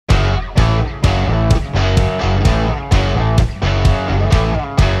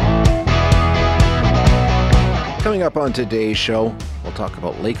Coming up on today's show, we'll talk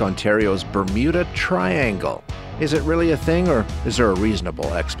about Lake Ontario's Bermuda Triangle. Is it really a thing, or is there a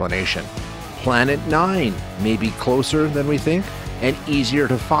reasonable explanation? Planet 9 may be closer than we think and easier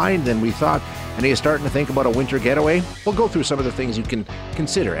to find than we thought. And are you starting to think about a winter getaway? We'll go through some of the things you can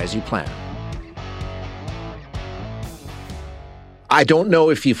consider as you plan. I don't know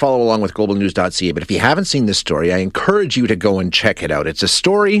if you follow along with globalnews.ca, but if you haven't seen this story, I encourage you to go and check it out. It's a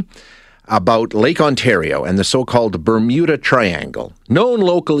story about Lake Ontario and the so-called Bermuda Triangle, known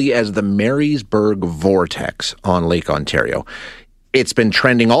locally as the Marysburg Vortex on Lake Ontario. It's been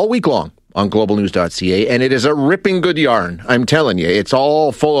trending all week long on globalnews.ca, and it is a ripping good yarn. I'm telling you, it's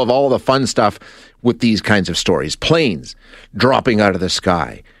all full of all the fun stuff with these kinds of stories. Planes dropping out of the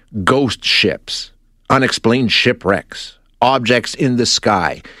sky, ghost ships, unexplained shipwrecks, objects in the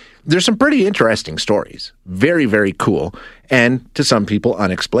sky. There's some pretty interesting stories. Very, very cool. And to some people,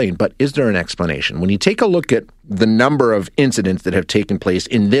 unexplained. But is there an explanation? When you take a look at the number of incidents that have taken place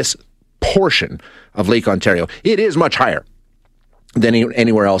in this portion of Lake Ontario, it is much higher than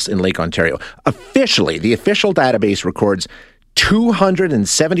anywhere else in Lake Ontario. Officially, the official database records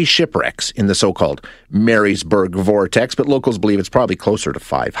 270 shipwrecks in the so-called Marysburg Vortex, but locals believe it's probably closer to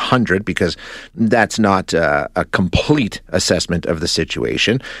 500 because that's not a complete assessment of the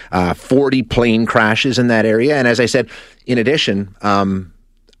situation. 40 plane crashes in that area. And as I said, in addition,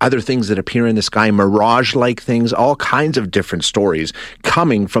 other things that appear in the sky, mirage-like things, all kinds of different stories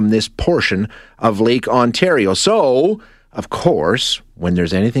coming from this portion of Lake Ontario. So, of course, when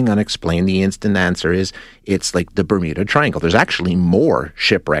there's anything unexplained, the instant answer is it's like the Bermuda Triangle. There's actually more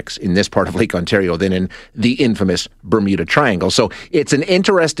shipwrecks in this part of Lake Ontario than in the infamous Bermuda Triangle. So it's an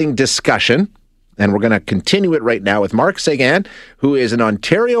interesting discussion, and we're going to continue it right now with Mark Seguin, who is an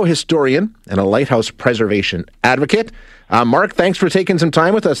Ontario historian and a lighthouse preservation advocate. Mark, thanks for taking some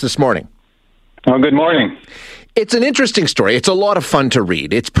time with us this morning. Well, good morning. It's an interesting story. It's a lot of fun to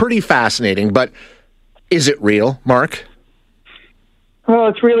read. It's pretty fascinating, but is it real, Mark? Well,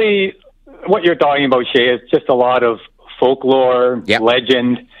 it's really what you're talking about, Shay. It's just a lot of folklore,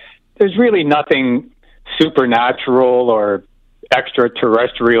 legend. There's really nothing supernatural or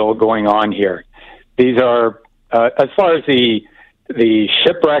extraterrestrial going on here. These are, as far as the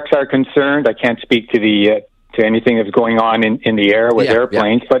shipwrecks are concerned, I can't speak to anything that's going on in the air with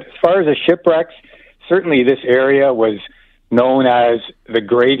airplanes. But as far as the shipwrecks, certainly this area was known as the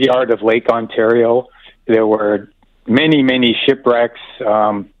graveyard of Lake Ontario. There were many, many shipwrecks.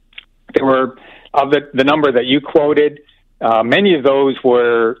 There were, of the number that you quoted, many of those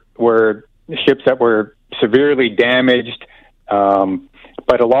were ships that were severely damaged,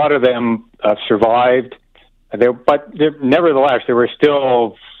 but a lot of them survived. Nevertheless, there were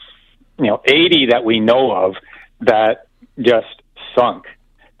still 80 that we know of that just sunk.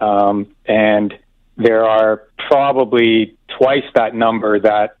 And there are probably twice that number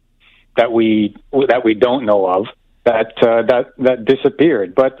that we don't know of. That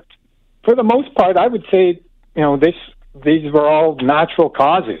disappeared. But for the most part, I would say, these were all natural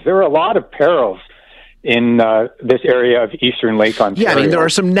causes. There were a lot of perils in this area of eastern Lake Ontario. Yeah, I mean, there are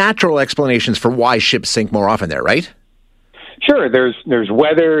some natural explanations for why ships sink more often there, right? Sure. There's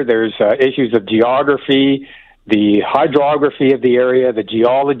weather, there's issues of geography, the hydrography of the area, the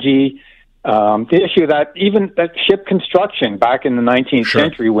geology, the issue that even that ship construction back in the 19th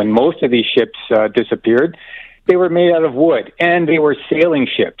century, when most of these ships disappeared, they were made out of wood, and they were sailing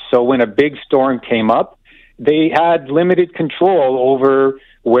ships. So when a big storm came up, they had limited control over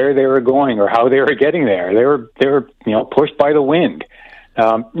where they were going or how they were getting there. They were pushed by the wind.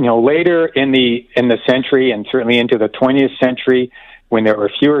 Later in the century, and certainly into the 20th century, when there were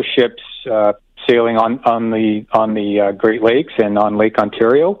fewer ships sailing on the Great Lakes and on Lake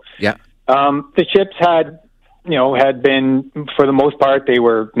Ontario, the ships had been, for the most part, they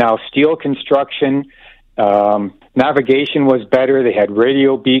were now steel construction. Navigation was better. They had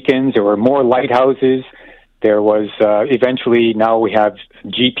radio beacons. There were more lighthouses. There was eventually, now we have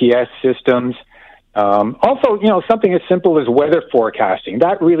GPS systems. Also, something as simple as weather forecasting.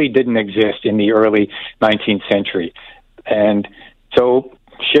 That really didn't exist in the early 19th century. And so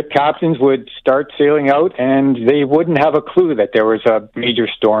ship captains would start sailing out, and they wouldn't have a clue that there was a major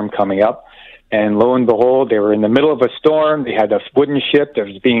storm coming up. And lo and behold, they were in the middle of a storm. They had a wooden ship that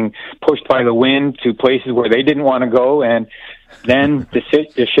was being pushed by the wind to places where they didn't want to go. And then the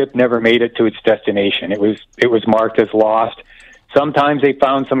ship never made it to its destination. It was marked as lost. Sometimes they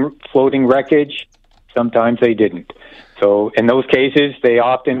found some floating wreckage. Sometimes they didn't. So in those cases, they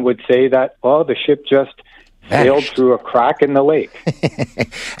often would say that, well, the ship just sailed through a crack in the lake.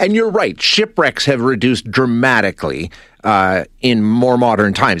 And you're right. Shipwrecks have reduced dramatically in more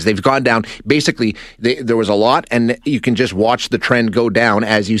modern times. They've gone down. Basically, there was a lot, and you can just watch the trend go down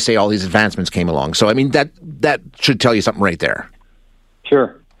as you say all these advancements came along. So, I mean, that should tell you something right there.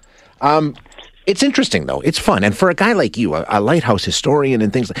 Sure. It's interesting, though. It's fun. And for a guy like you, a lighthouse historian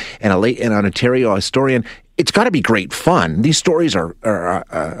and things, and an Ontario historian, it's got to be great fun. These stories are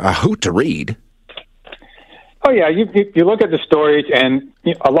a hoot to read. Oh yeah, you look at the stories, and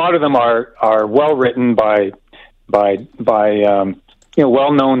a lot of them are well written by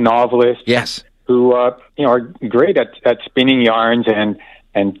well-known novelists. Yes, who are great at spinning yarns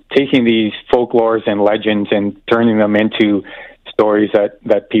and taking these folklores and legends and turning them into stories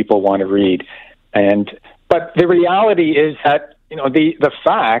that people want to read. But the reality is that the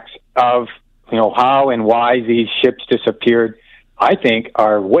facts of how and why these ships disappeared, I think,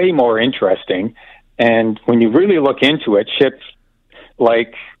 are way more interesting. And when you really look into it, ships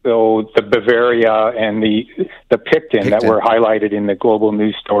like the Bavaria and the Picton that were highlighted in the Global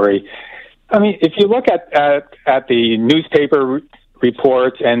News story. I mean, if you look at the newspaper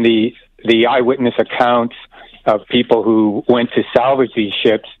reports and the eyewitness accounts of people who went to salvage these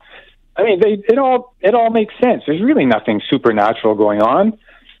ships, I mean, it all makes sense. There's really nothing supernatural going on.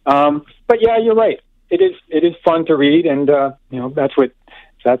 But yeah, you're right. It is fun to read, and that's what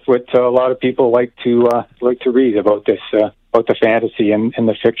a lot of people like to read about this, about the fantasy and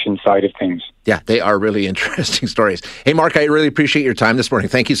the fiction side of things. Yeah, they are really interesting stories. Hey, Mark, I really appreciate your time this morning.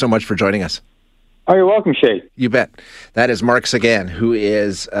 Thank you so much for joining us. Oh, you're welcome, Shay. You bet. That is Mark Sagan, who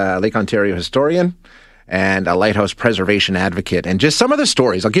is a Lake Ontario historian and a lighthouse preservation advocate. And just some of the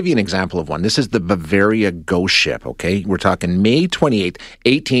stories, I'll give you an example of one. This is the Bavaria ghost ship, okay? We're talking May 28th,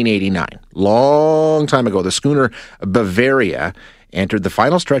 1889. Long time ago, the schooner Bavaria entered the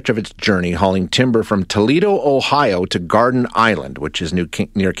final stretch of its journey hauling timber from Toledo, Ohio to Garden Island, which is near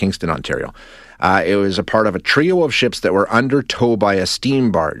Kingston, Ontario. It was a part of a trio of ships that were under tow by a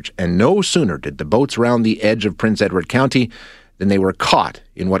steam barge, and no sooner did the boats round the edge of Prince Edward County than they were caught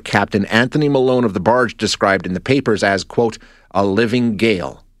in what Captain Anthony Malone of the barge described in the papers as, quote, a living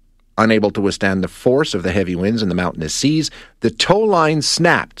gale. Unable to withstand the force of the heavy winds and the mountainous seas, the tow line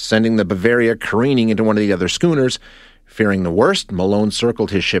snapped, sending the Bavaria careening into one of the other schooners. Fearing the worst, Malone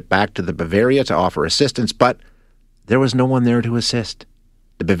circled his ship back to the Bavaria to offer assistance, but there was no one there to assist.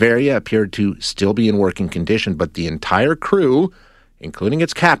 The Bavaria appeared to still be in working condition, but the entire crew, including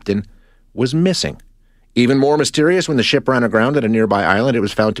its captain, was missing. Even more mysterious, when the ship ran aground at a nearby island, it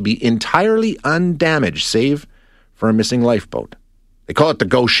was found to be entirely undamaged, save for a missing lifeboat. They call it the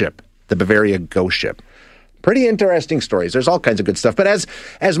ghost ship, the Bavaria ghost ship. Pretty interesting stories. There's all kinds of good stuff. But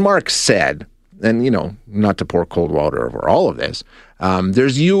as Mark said, and, not to pour cold water over all of this,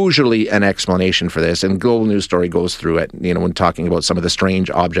 there's usually an explanation for this, and Global News Story goes through it, when talking about some of the strange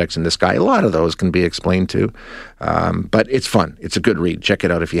objects in the sky. A lot of those can be explained too. But it's fun. It's a good read. Check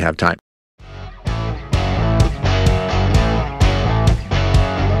it out if you have time.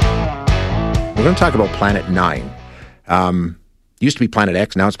 We're going to talk about Planet 9. Used to be Planet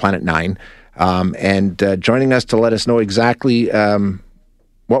X, now it's Planet 9. And joining us to let us know exactly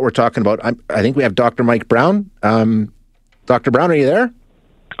what we're talking about, I think we have Dr. Mike Brown. Dr. Brown, are you there?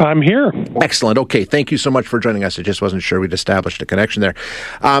 I'm here. Excellent. Okay, thank you so much for joining us. I just wasn't sure we'd established a connection there.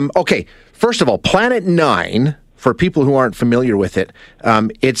 Okay, first of all, Planet 9, for people who aren't familiar with it,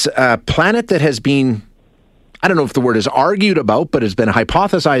 it's a planet that has been, I don't know if the word is argued about, but has been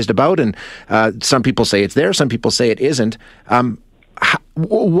hypothesized about, and some people say it's there, some people say it isn't.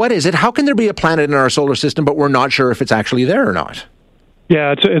 What is it? How can there be a planet in our solar system, but we're not sure if it's actually there or not?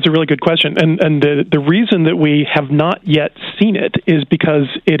 Yeah, it's a really good question. And the reason that we have not yet seen it is because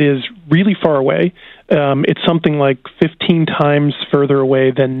it is really far away. It's something like 15 times further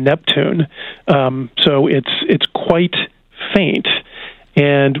away than Neptune. So it's quite faint.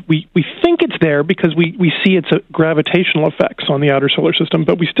 And we think it's there because we see its gravitational effects on the outer solar system,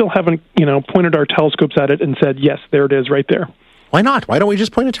 but we still haven't, pointed our telescopes at it and said, yes, there it is right there. Why not? Why don't we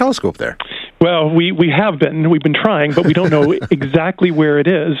just point a telescope there? Well, we've been trying, but we don't know exactly where it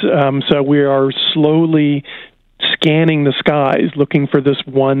is. So we are slowly scanning the skies, looking for this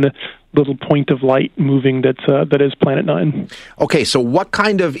one little point of light moving that is Planet 9. Okay, so what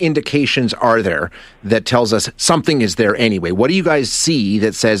kind of indications are there that tells us something is there anyway? What do you guys see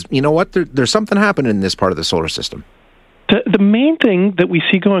that says, there's something happening in this part of the solar system? The main thing that we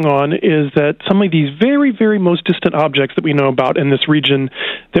see going on is that some of these very, very most distant objects that we know about in this region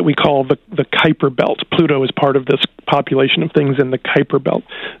that we call the Kuiper Belt. Pluto is part of this population of things in the Kuiper Belt.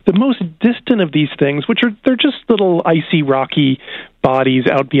 The most distant of these things, they're just little icy, rocky bodies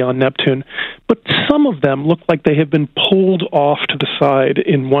out beyond Neptune. But some of them look like they have been pulled off to the side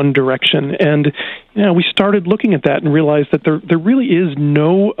in one direction. And we started looking at that and realized that there really is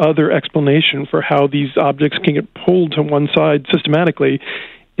no other explanation for how these objects can get pulled to one side systematically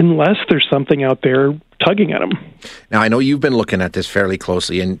unless there's something out there tugging at them. Now, I know you've been looking at this fairly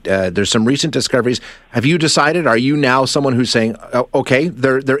closely, and there's some recent discoveries. Have you decided, are you now someone who's saying, okay,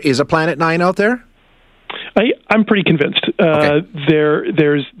 there is a Planet 9 out there? I'm pretty convinced. Okay. There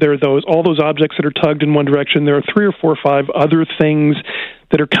are all those objects that are tugged in one direction. There are 3 or 4 or 5 other things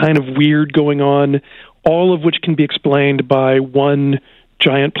that are kind of weird going on, all of which can be explained by one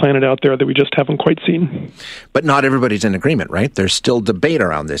giant planet out there that we just haven't quite seen. But not everybody's in agreement, right? There's still debate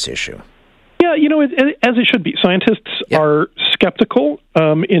around this issue. Yeah, as it should be. Scientists are skeptical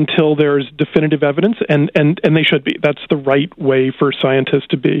until there's definitive evidence, and they should be. That's the right way for scientists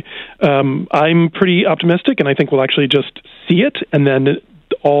to be. I'm pretty optimistic, and I think we'll actually just see it, and then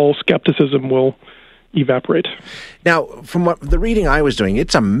all skepticism will evaporate. Now, from the reading I was doing,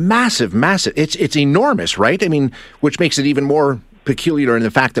 it's a massive, it's enormous, right? I mean, which makes it even more peculiar in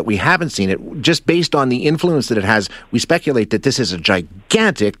the fact that we haven't seen it. Just based on the influence that it has, we speculate that this is a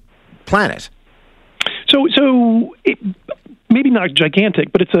gigantic planet. So maybe not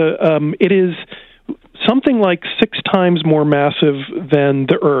gigantic, but it is something like 6 times more massive than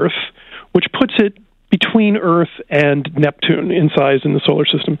the Earth, which puts it between Earth and Neptune in size in the solar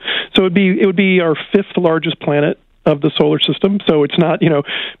system. So it would be our 5th largest planet of the solar system. So it's not,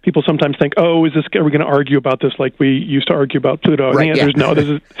 people sometimes think, are we going to argue about this like we used to argue about Pluto? Right, and the answer is no.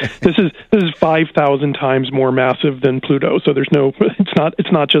 This is 5,000 times more massive than Pluto. So there's no,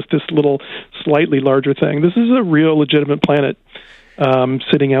 it's not just this little slightly larger thing. This is a real legitimate planet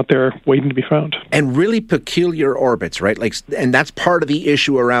sitting out there waiting to be found. And really peculiar orbits, right? And that's part of the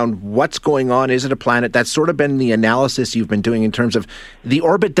issue around what's going on. Is it a planet? That's sort of been the analysis you've been doing in terms of the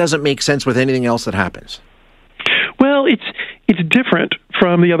orbit doesn't make sense with anything else that happens. Well, it's different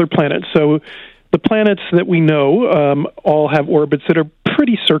from the other planets. So the planets that we know all have orbits that are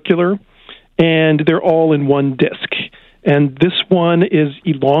pretty circular, and they're all in one disk. And this one is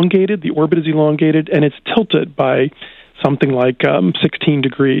elongated, the orbit is elongated, and it's tilted by something like 16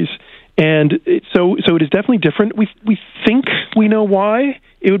 degrees. And so it is definitely different. We think we know why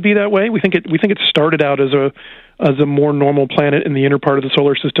it would be that way. We think it started out as a more normal planet in the inner part of the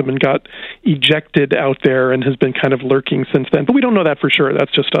solar system and got ejected out there and has been kind of lurking since then. But we don't know that for sure.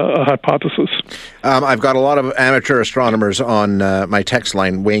 That's just a hypothesis. I've got a lot of amateur astronomers on my text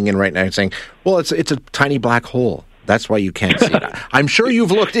line weighing in right now saying, well, it's a tiny black hole. That's why you can't see it. I'm sure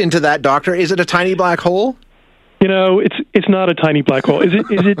you've looked into that, Doctor. Is it a tiny black hole? It's not a tiny black hole. Is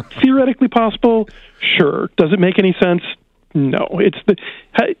it theoretically possible? Sure. Does it make any sense? No.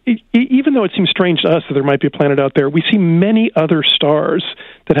 Even though it seems strange to us that there might be a planet out there, we see many other stars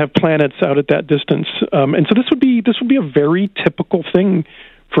that have planets out at that distance, and so this would be a very typical thing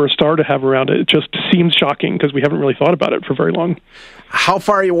for a star to have around it. It just seems shocking because we haven't really thought about it for very long. How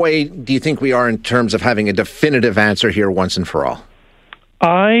far away do you think we are in terms of having a definitive answer here once and for all?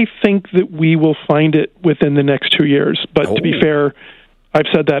 I think that we will find it within the next 2 years. But to be fair, I've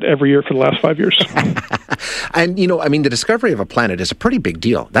said that every year for the last 5 years. And, the discovery of a planet is a pretty big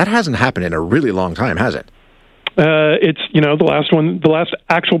deal. That hasn't happened in a really long time, has it? It's, the last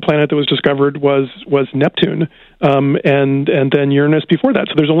actual planet that was discovered was Neptune, and then Uranus before that.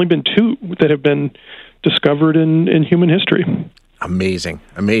 So there's only been 2 that have been discovered in human history. Amazing.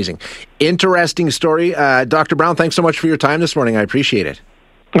 Interesting story. Dr. Brown, thanks so much for your time this morning. I appreciate it.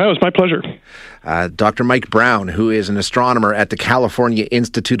 That was my pleasure. Dr. Mike Brown, who is an astronomer at the California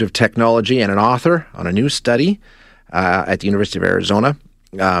Institute of Technology and an author on a new study at the University of Arizona,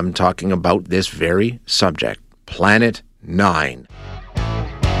 talking about this very subject, Planet 9.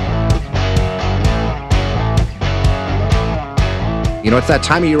 It's that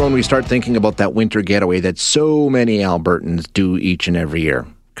time of year when we start thinking about that winter getaway that so many Albertans do each and every year.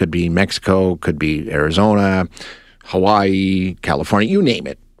 Could be Mexico, could be Arizona, Hawaii, California, you name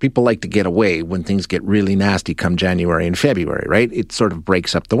it. People like to get away when things get really nasty come January and February, right? It sort of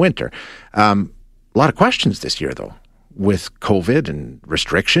breaks up the winter. A lot of questions this year, though, with COVID and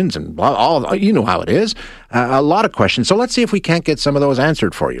restrictions and all, you know how it is. A lot of questions. So let's see if we can't get some of those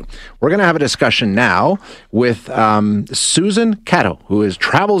answered for you. We're going to have a discussion now with Susan Catto, who is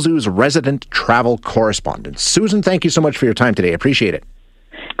Travelzoo's resident travel correspondent. Susan, thank you so much for your time today. I appreciate it.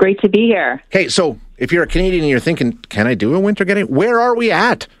 Great to be here. Okay, so if you're a Canadian and you're thinking, can I do a winter getaway? Where are we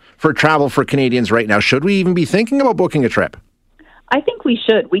at for travel for Canadians right now? Should we even be thinking about booking a trip? I think we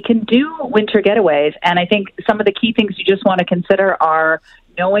should. We can do winter getaways, and I think some of the key things you just want to consider are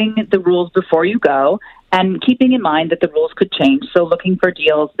knowing the rules before you go and keeping in mind that the rules could change. So looking for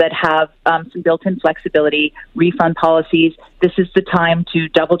deals that have some built-in flexibility, refund policies. This is the time to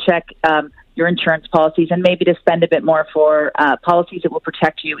double-check your insurance policies and maybe to spend a bit more for policies that will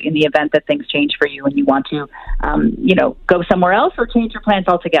protect you in the event that things change for you and you want to, go somewhere else or change your plans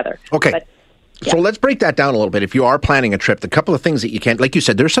altogether. Okay. So let's break that down a little bit. If you are planning a trip, the couple of things that you can, like you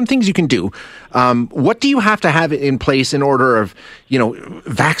said, there's some things you can do. What do you have to have in place in order of,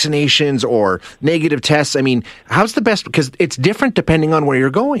 vaccinations or negative tests? I mean, how's the best? Because it's different depending on where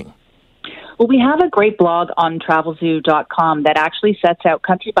you're going. Well, we have a great blog on travelzoo.com that actually sets out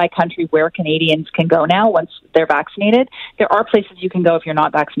country by country where Canadians can go now once they're vaccinated. There are places you can go if you're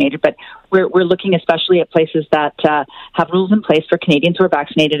not vaccinated, but we're looking especially at places that have rules in place for Canadians who are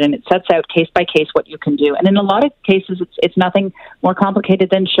vaccinated, and it sets out case by case what you can do. And in a lot of cases, it's nothing more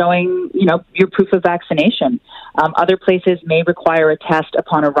complicated than showing, your proof of vaccination. Other places may require a test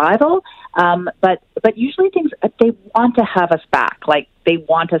upon arrival, but usually things, they want to have us back. Like, they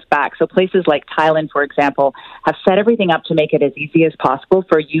want us back. So places like Thailand, for example, have set everything up to make it as easy as possible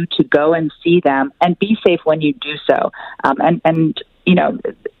for you to go and see them and be safe when you do so. I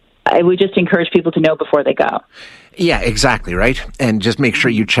would just encourage people to know before they go. Yeah, exactly, right? And just make sure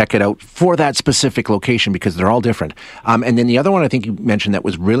you check it out for that specific location because they're all different. And then the other one I think you mentioned that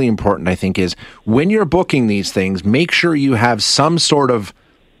was really important, I think, is when you're booking these things, make sure you have some sort of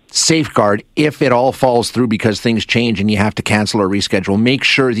safeguard if it all falls through because things change and you have to cancel or reschedule. Make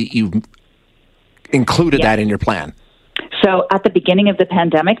sure that you've included that in your plan. So at the beginning of the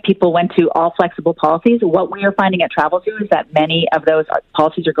pandemic, people went to all flexible policies. What we are finding at Travelzoo is that many of those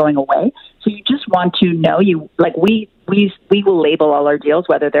policies are going away. So you just want to know, we will label all our deals,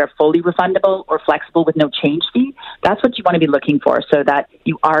 whether they're fully refundable or flexible with no change fee. That's what you want to be looking for so that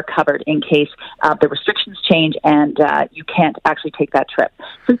you are covered in case the restrictions change and you can't actually take that trip.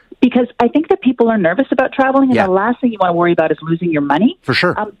 So, because I think that people are nervous about traveling, and the last thing you want to worry about is losing your money. For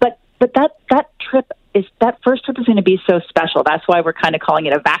sure. But that first trip is going to be so special. That's why we're kind of calling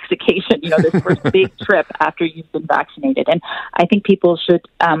it a vaxication, this first big trip after you've been vaccinated. And I think people should,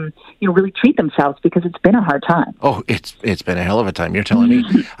 really treat themselves because it's been a hard time. Oh, it's been a hell of a time. You're telling me.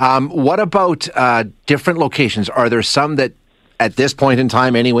 What about different locations? Are there some that, at this point in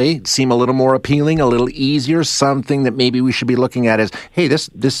time anyway, seem a little more appealing, a little easier, something that maybe we should be looking at as, hey,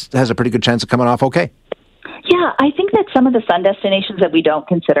 this has a pretty good chance of coming off okay? Yeah, I think that some of the sun destinations that we don't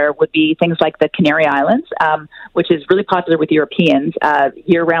consider would be things like the Canary Islands, which is really popular with Europeans,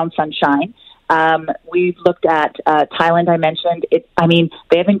 year-round sunshine. We've looked at Thailand, I mentioned.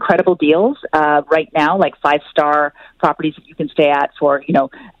 They have incredible deals right now, like 5-star properties that you can stay at for,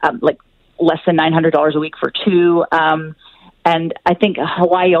 like less than $900 a week for two. And I think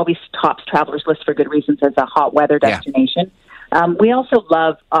Hawaii always tops travelers' list for good reasons as a hot weather destination. We also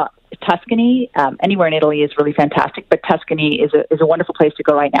love Tuscany. Anywhere in Italy is really fantastic, but Tuscany is a wonderful place to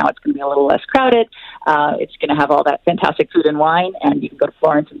go right now. It's going to be a little less crowded. It's going to have all that fantastic food and wine, and you can go to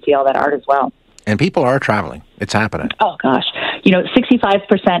Florence and see all that art as well. And people are traveling. It's happening. Oh, gosh.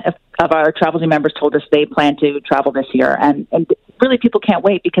 65% of our Travelzoo members told us they plan to travel this year, and really people can't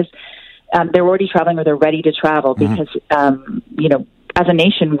wait because they're already traveling or they're ready to travel because, as a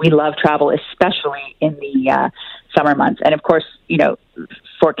nation, we love travel, especially in the summer months. And, of course,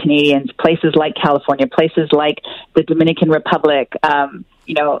 for Canadians, places like California, places like the Dominican Republic,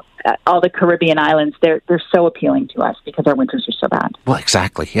 all the Caribbean islands, they're so appealing to us because our winters are so bad. Well,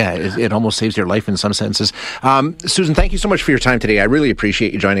 exactly. Yeah, it almost saves your life in some senses. Susan, thank you so much for your time today. I really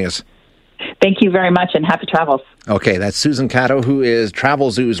appreciate you joining us. Thank you very much, and happy travels. Okay, that's Susan Cato, who is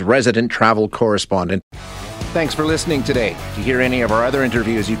Travelzoo's resident travel correspondent. Thanks for listening today. To hear any of our other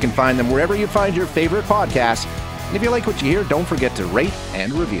interviews, you can find them wherever you find your favorite podcasts. And if you like what you hear, don't forget to rate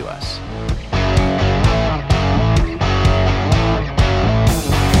and review us.